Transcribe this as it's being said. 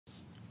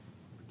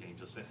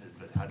kept us in it,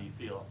 but how do you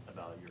feel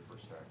about your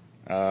first start?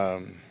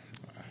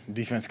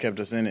 Defense kept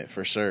us in it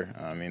for sure.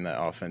 I mean,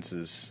 that offense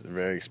is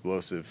very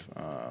explosive,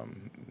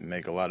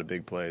 make a lot of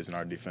big plays, and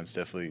our defense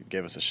definitely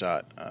gave us a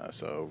shot.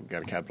 So we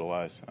got to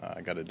capitalize.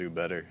 I got to do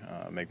better,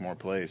 make more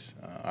plays.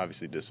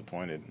 Obviously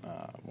disappointed.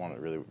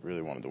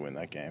 Really wanted to win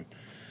that game,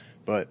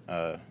 but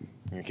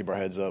keep our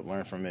heads up,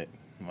 learn from it,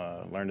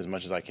 learn as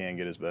much as I can,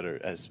 get as better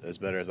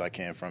as I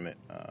can from it,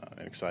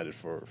 and excited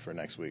for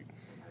next week.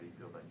 How do you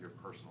feel about your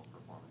personal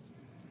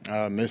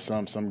performance? Missed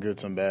some good,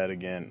 some bad.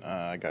 Again,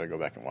 I got to go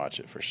back and watch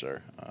it for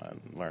sure.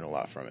 Learn a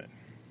lot from it.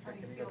 How do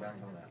you go back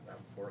on that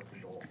fourth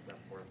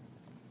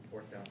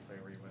down play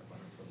where you went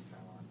running for the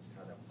foul line? Just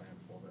how that play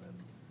unfolded and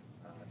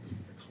just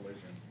the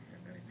collision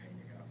and any pain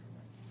you got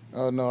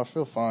from it? No, I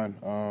feel fine.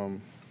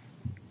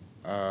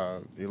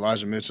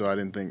 Elijah Mitchell, I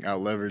didn't think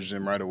out-leveraged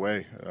him right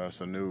away,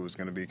 so knew it was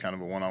going to be kind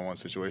of a one-on-one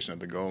situation at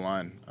the goal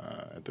line.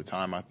 At the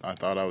time, I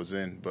thought I was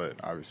in, but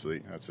obviously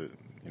that's a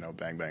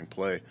bang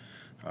play.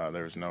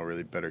 There was no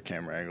really better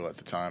camera angle at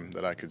the time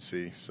that I could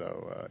see,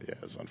 so yeah,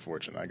 it's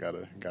unfortunate. I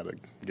gotta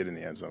get in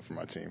the end zone for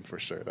my team for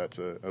sure. That's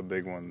a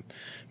big one,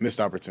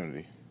 missed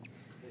opportunity.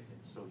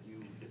 So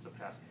it's a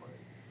pass play.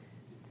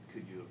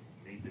 Could you have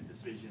made the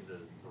decision to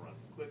run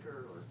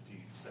quicker, or do you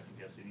second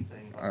guess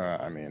anything?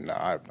 I mean,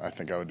 I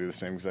think I would do the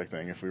same exact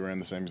thing if we ran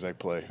the same exact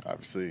play.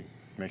 Obviously,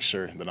 make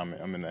sure that I'm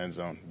in the end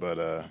zone, but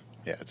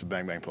yeah, it's a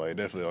bang play.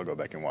 Definitely, I'll go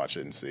back and watch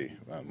it and see,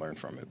 learn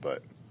from it,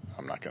 but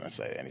I'm not gonna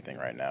say anything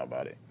right now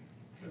about it.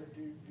 There's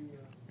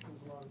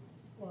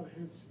a lot of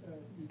hits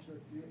you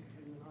took. You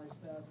an ice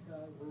bath guy,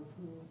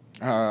 whirlpool.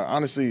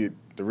 Honestly,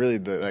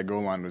 that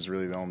goal line was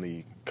really the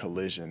only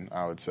collision,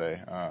 I would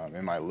say.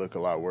 It might look a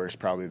lot worse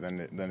probably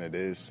than it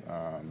is,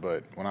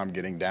 but when I'm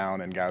getting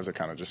down and guys are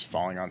kind of just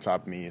falling on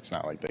top of me, it's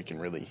not like they can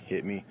really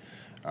hit me.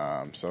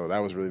 So that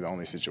was really the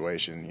only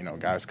situation.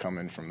 Guys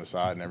coming from the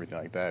side and everything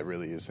like that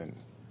really isn't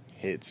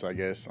hits, I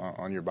guess,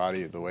 on your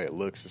body the way it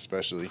looks,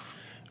 especially.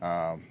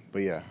 But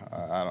yeah,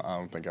 I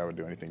don't think I would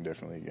do anything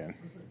differently again.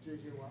 Looks like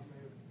J.J. Watt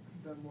may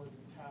have done more than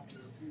tap you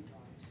a few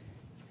times.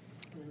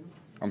 I mean,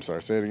 I'm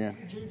sorry, say it again.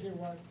 J.J.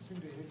 Watt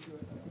seemed to hit you a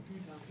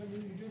few times. I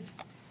mean, you did.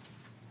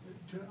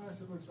 To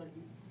us, it looks like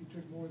you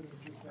took more than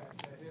just that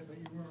hit, but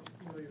you weren't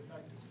really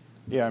effective.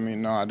 Yeah, I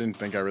mean, no, I didn't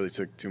think I really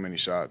took too many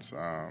shots.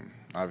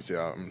 Obviously,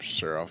 I'm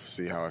sure I'll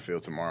see how I feel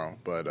tomorrow,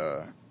 but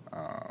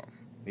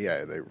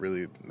yeah,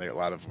 a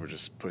lot of them were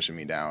just pushing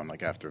me down,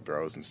 like after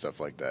throws and stuff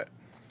like that.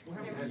 What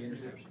happened to the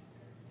interception?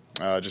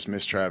 Just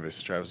missed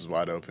Travis. Travis was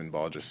wide open.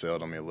 Ball just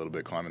sailed on me a little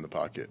bit, climbing the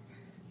pocket.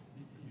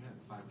 You had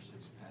 5 or 6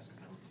 passes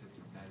that were tipped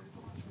and batted at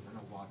the line. I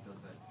know Watt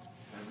does that to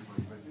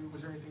everybody, but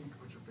was there anything you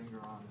put your finger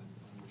on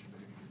and which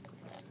maybe you could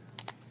try to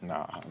do?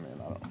 Nah, I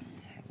mean,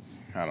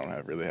 I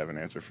don't really have an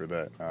answer for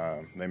that.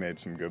 They made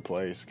some good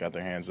plays, got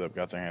their hands up,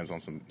 got their hands on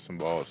some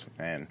balls,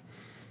 and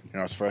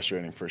it's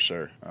frustrating for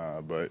sure.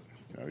 But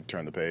we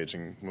turn the page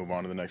and move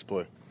on to the next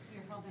play.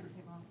 Your helmet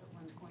came off at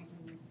one point,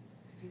 and you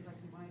seemed like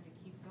you wanted to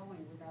keep going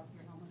without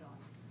your helmet on.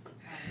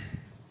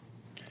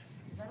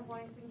 Is that a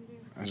wise thing to do?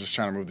 I'm just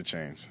trying to move the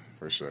chains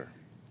for sure.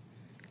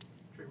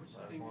 Trey, what's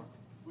the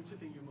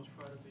thing you're most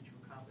proud of that you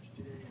accomplished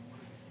today, and what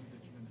are the things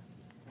that you're going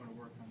to want to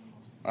work on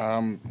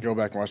the most? Go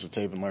back and watch the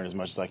tape and learn as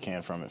much as I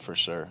can from it for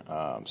sure.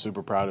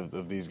 Super proud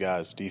of these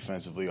guys,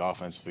 defensively,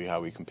 offensively,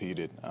 how we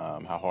competed,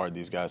 how hard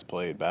these guys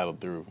played, battled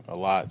through a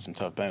lot, some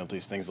tough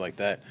penalties, things like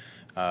that.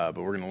 But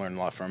we're going to learn a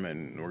lot from it,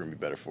 and we're going to be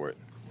better for it.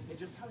 And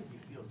just how did you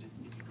feel? Did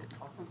you feel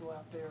comfortable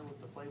out there with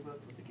the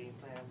playbook, with the game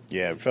plan?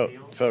 Yeah, felt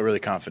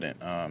really confident.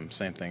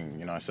 Same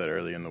thing, I said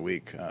earlier in the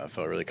week.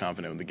 Felt really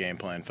confident with the game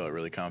plan. Felt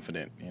really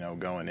confident,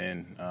 going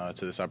in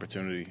to this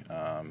opportunity.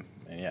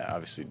 And yeah,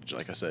 obviously,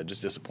 like I said,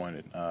 just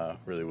disappointed.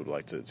 Really would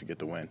like to get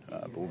the win,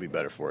 but we'll be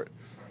better for it.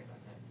 Sorry about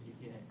that.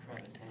 You had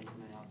Travis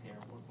Benjamin out there,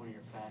 one of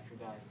your faster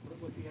guys.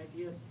 With the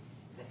idea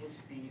that his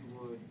speed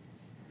would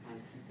kind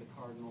of keep the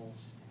Cardinals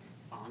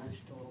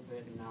honest a little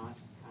bit and not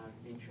kind of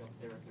inch up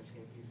their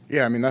safeties?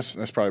 Yeah, I mean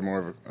that's probably more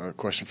of a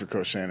question for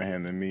Coach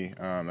Shanahan than me.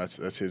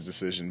 That's his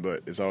decision,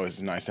 but it's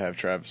always nice to have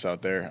Travis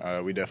out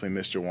there. We definitely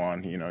missed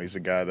Juwan. He's a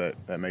guy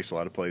that makes a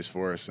lot of plays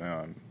for us.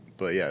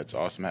 But yeah, it's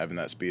awesome having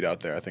that speed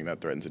out there. I think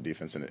that threatens the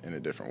defense in a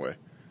different way.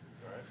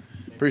 All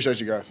right. Appreciate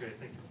you guys. Great,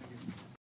 thank you.